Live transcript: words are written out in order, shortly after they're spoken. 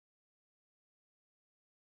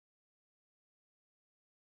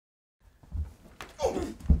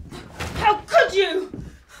How could you?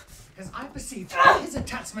 As I perceived his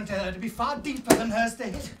attachment to her to be far deeper than hers to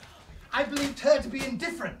his. I believed her to be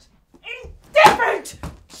indifferent. Indifferent?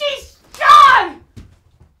 She's shy!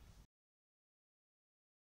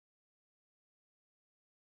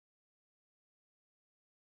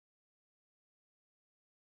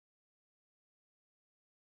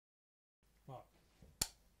 What?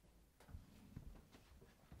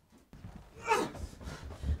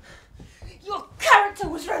 Your character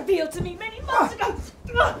was revealed to me many months ago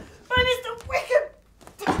by Mr. Wickham.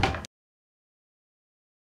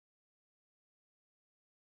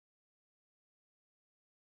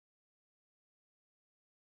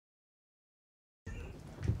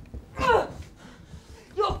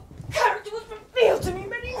 Your character was revealed to me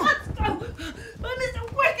many months ago by Mr.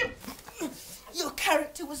 Wickham. Your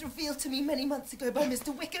character was revealed to me many months ago by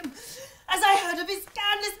Mr. Wickham, as I heard of his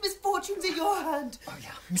scandalous misfortunes in your hand. Oh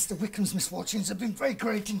yeah, Mr. Wickham's misfortunes have been very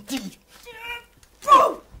great indeed.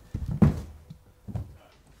 Oh!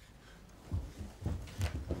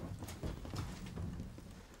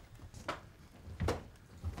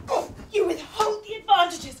 You withhold the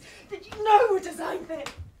advantages that you know were designed there.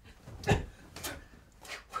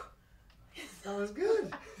 That was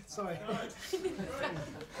good. Sorry.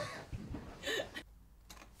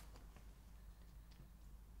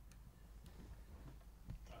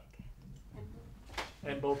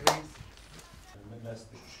 End ball, please. And that's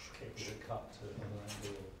the kick with a cut to another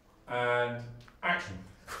angle. And action.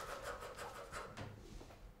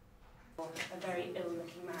 A very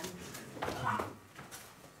ill-looking man.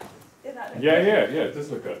 Yeah, it does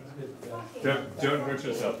look good. Don't hurt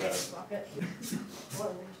yourself there.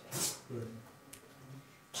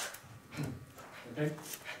 Okay.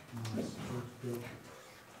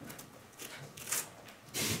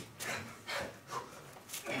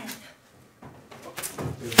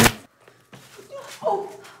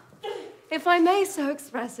 If I may so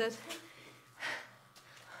express it,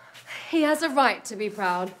 he has a right to be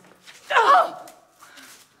proud. Oh!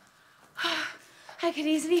 I could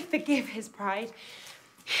easily forgive his pride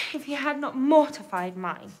if he had not mortified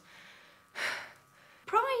mine.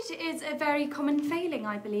 Pride is a very common failing,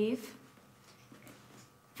 I believe.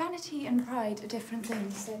 Vanity and pride are different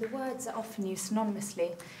things, so the words are often used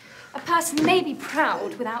synonymously. A person may be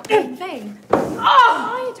proud without being vain.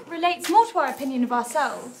 Pride relates more to our opinion of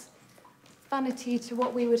ourselves. Vanity to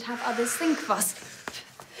what we would have others think of us.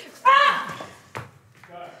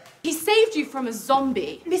 He saved you from a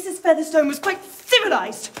zombie. Mrs. Featherstone was quite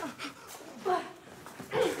civilized.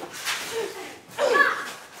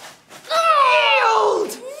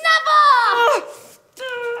 Yield! Never!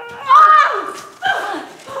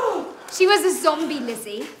 She was a zombie,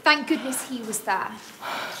 Lizzie. Thank goodness he was there.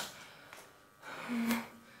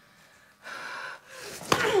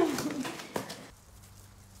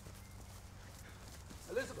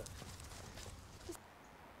 Elizabeth.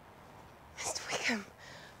 Mr. Wickham.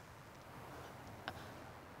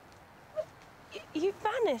 You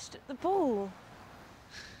vanished at the ball.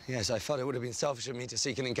 Yes, I thought it would have been selfish of me to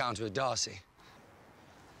seek an encounter with Darcy.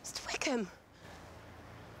 Mr. Wickham.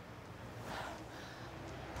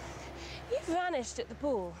 You vanished at the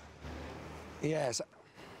ball. Yes,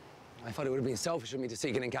 I thought it would have been selfish of me to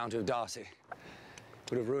seek an encounter with Darcy.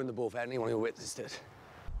 Would have ruined the ball for anyone who witnessed it.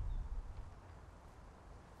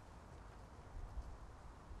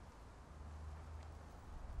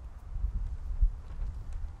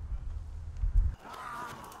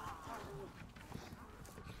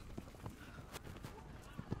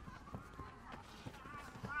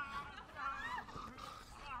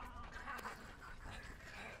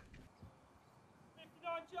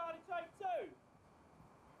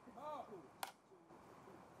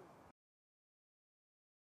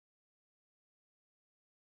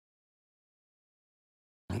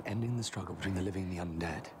 Ending the struggle between the living and the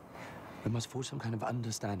undead. We must forge some kind of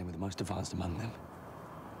understanding with the most advanced among them.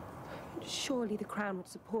 Surely the Crown would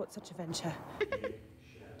support such a venture.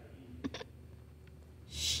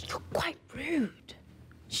 Shh, you're quite rude.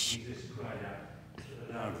 Shh. Jesus cried out with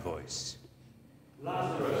a loud voice,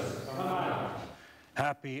 Lazarus, come out.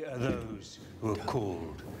 Happy are those who are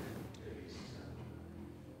called.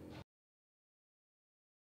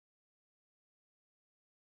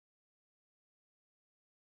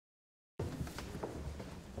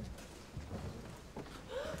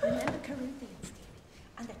 Remember Corinthians, dearie,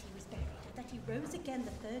 and that he was buried, and that he rose again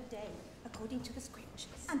the third day, according to the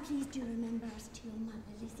scriptures. And please do remember us to your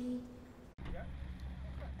mother, Lizzie. Yeah.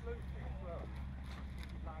 Blue thing as well.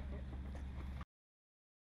 Like it.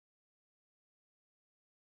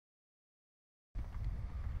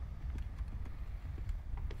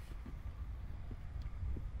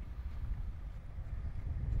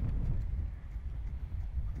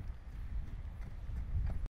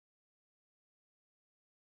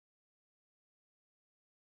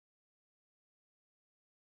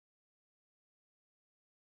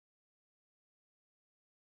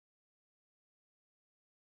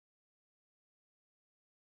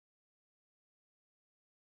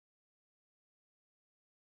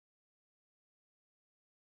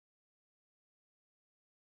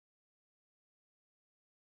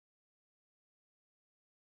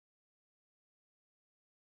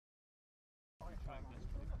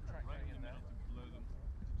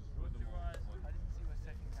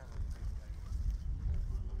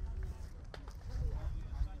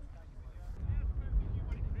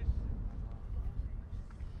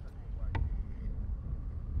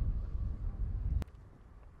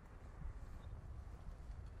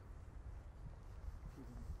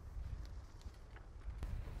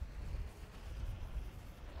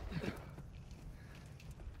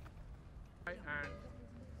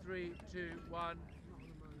 one.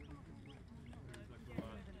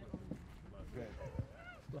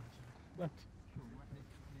 Blood.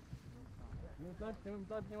 Blood? Anyone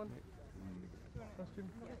blood? Anyone? Costume?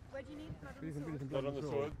 Where do you need Blood on the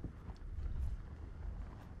sword.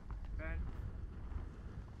 Ben.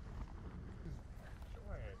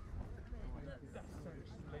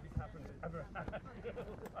 Ladies happen to ever have.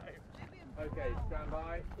 Okay, stand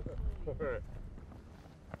by.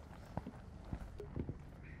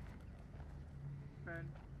 Ben.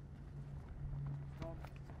 Tom.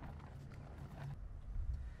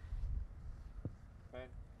 Ben.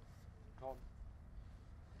 Tom.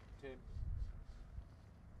 Tim.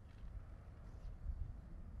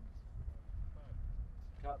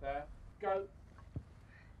 Cut there. Go.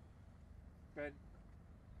 Ben.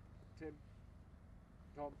 Tim.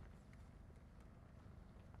 Tom.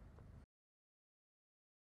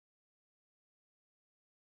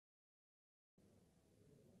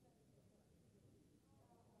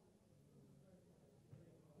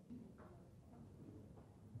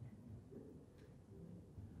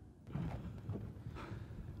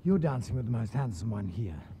 You're dancing with the most handsome one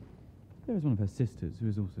here. There is one of her sisters who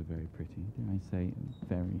is also very pretty, dare I say,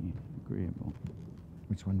 very agreeable.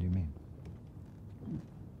 Which one do you mean?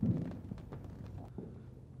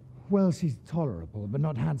 Well, she's tolerable, but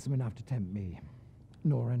not handsome enough to tempt me.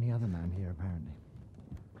 Nor any other man here, apparently.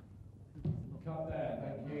 Cut there,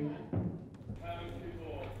 thank you. Having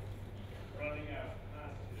people running out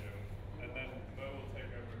past you, and then Burr will take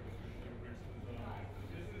over because we can reach the zone.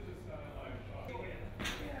 This is just like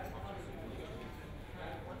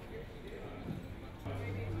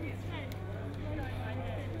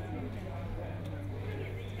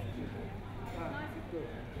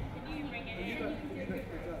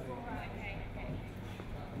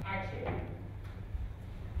action.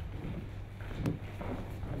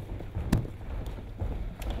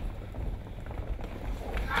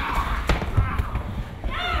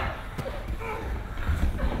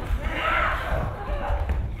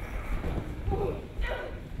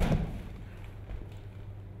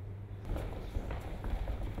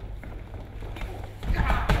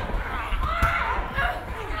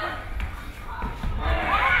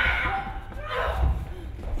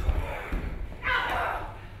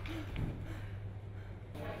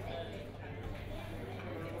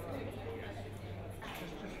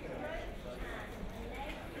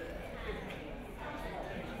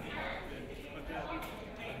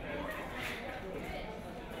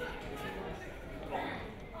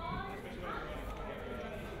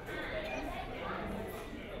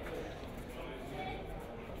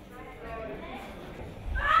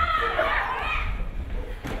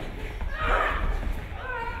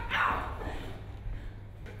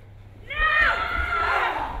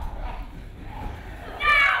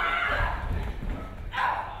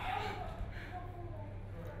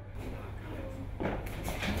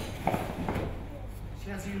 She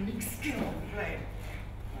has a unique skill in play.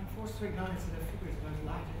 I'm forced to acknowledge that her figure is both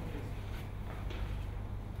light and beautiful.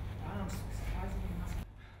 Arms surprisingly muscular.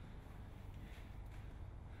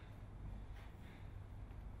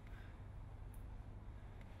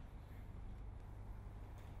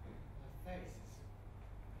 Her face is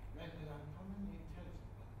rendered uncommonly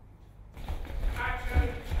intelligent by the beautiful. Action!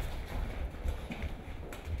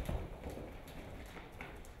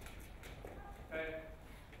 Hey.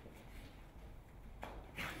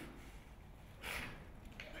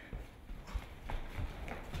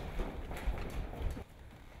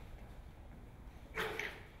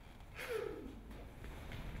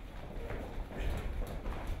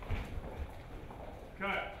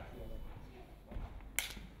 Cut.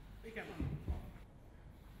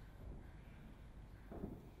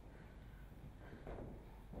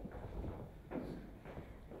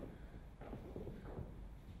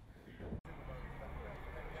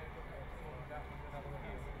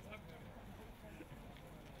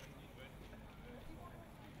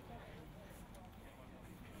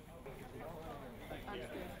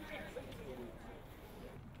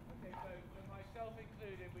 Okay, so myself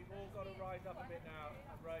included, we've all got to rise up a bit now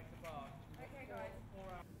and break the bar. Okay, guys.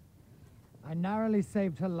 I narrowly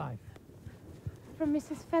saved her life. From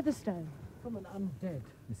Mrs. Featherstone. From an undead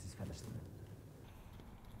Mrs. Featherstone.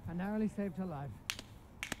 I narrowly saved her life.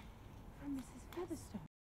 From Mrs. Featherstone.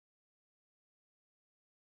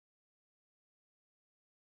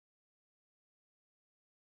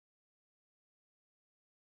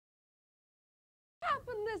 What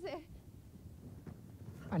happened, Lizzie?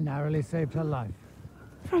 I narrowly saved her life.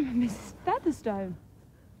 From Mrs. Featherstone.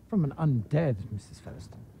 From an undead Mrs.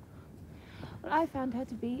 Featherstone. Well, I found her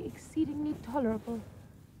to be exceedingly tolerable.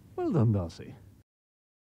 Well done, Darcy.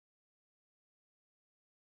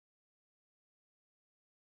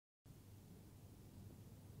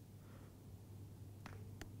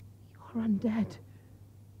 are undead.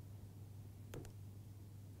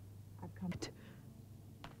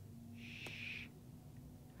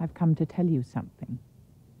 I've come to tell you something.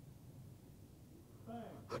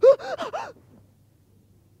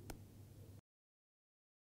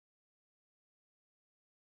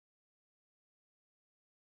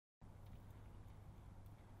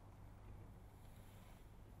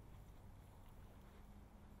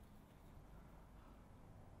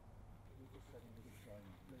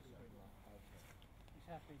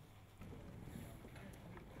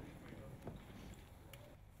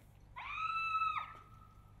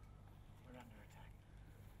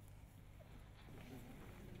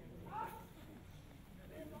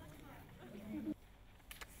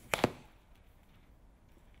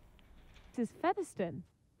 Mrs. Featherstone.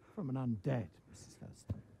 From an undead, Mrs.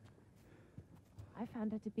 Huston. I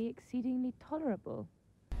found her to be exceedingly tolerable.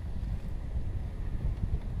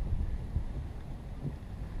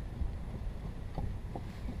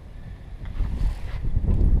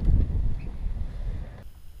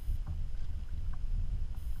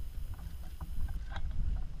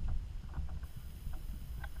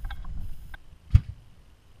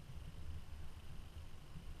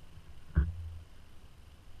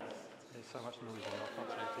 There's so much noise in our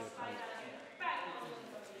concentrated phone.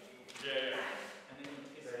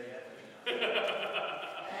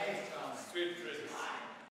 Sweet Christmas.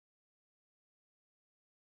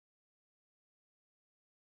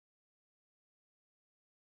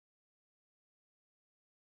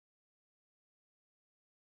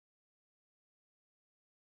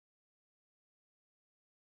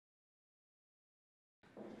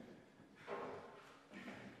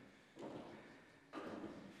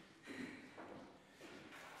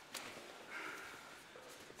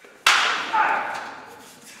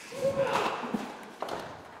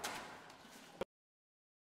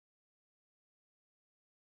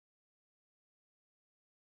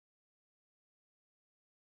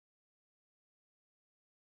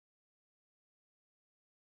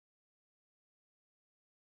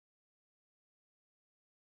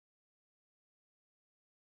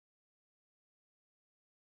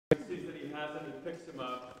 He sees that he has him, he picks him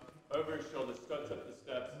up over his shoulder, struts up the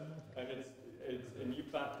steps, and and you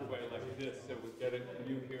back away like this, so we get it,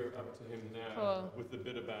 you here up to him now Cool. with the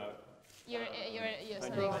bit about. You're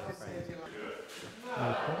Thank sorry.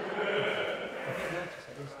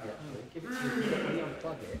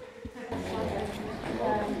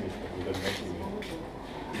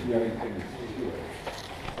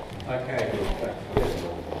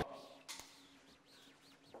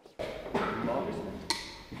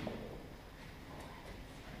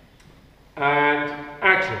 And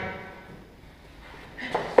action.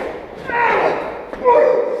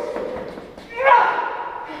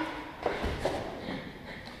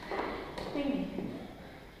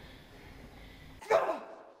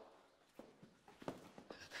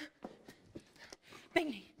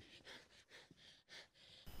 Bingley!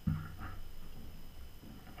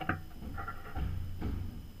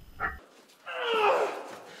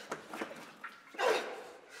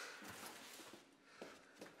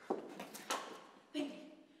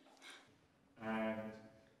 And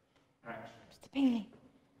action. Mr. Bingley.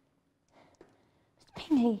 Mr.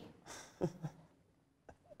 Bingley.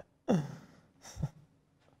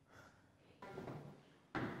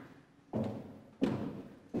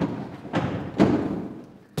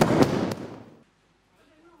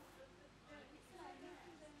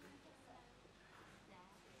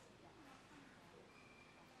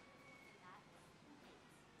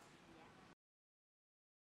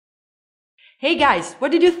 Hey guys,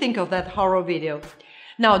 what did you think of that horror video?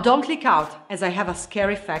 Now don't click out, as I have a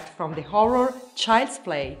scary fact from the horror Child's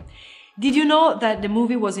Play. Did you know that the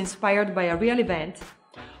movie was inspired by a real event?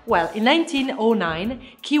 Well, in 1909,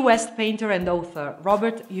 Key West painter and author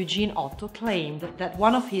Robert Eugene Otto claimed that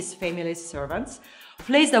one of his family's servants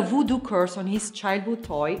placed a voodoo curse on his childhood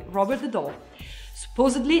toy, Robert the Doll.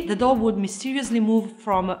 Supposedly, the doll would mysteriously move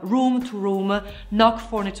from room to room, knock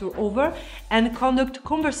furniture over, and conduct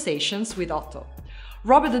conversations with Otto.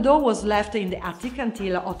 Robert the doll was left in the attic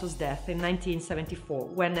until Otto's death in 1974,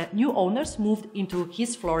 when new owners moved into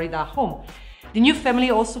his Florida home. The new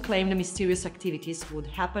family also claimed mysterious activities would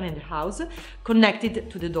happen in the house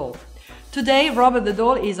connected to the doll. Today, Robert the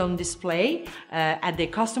doll is on display at the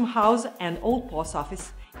Custom House and Old Post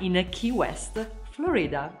Office in Key West,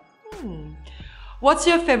 Florida. What's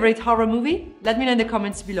your favorite horror movie? Let me know in the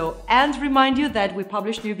comments below, and remind you that we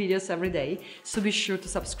publish new videos every day, so be sure to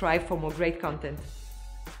subscribe for more great content.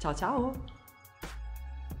 Ciao ciao!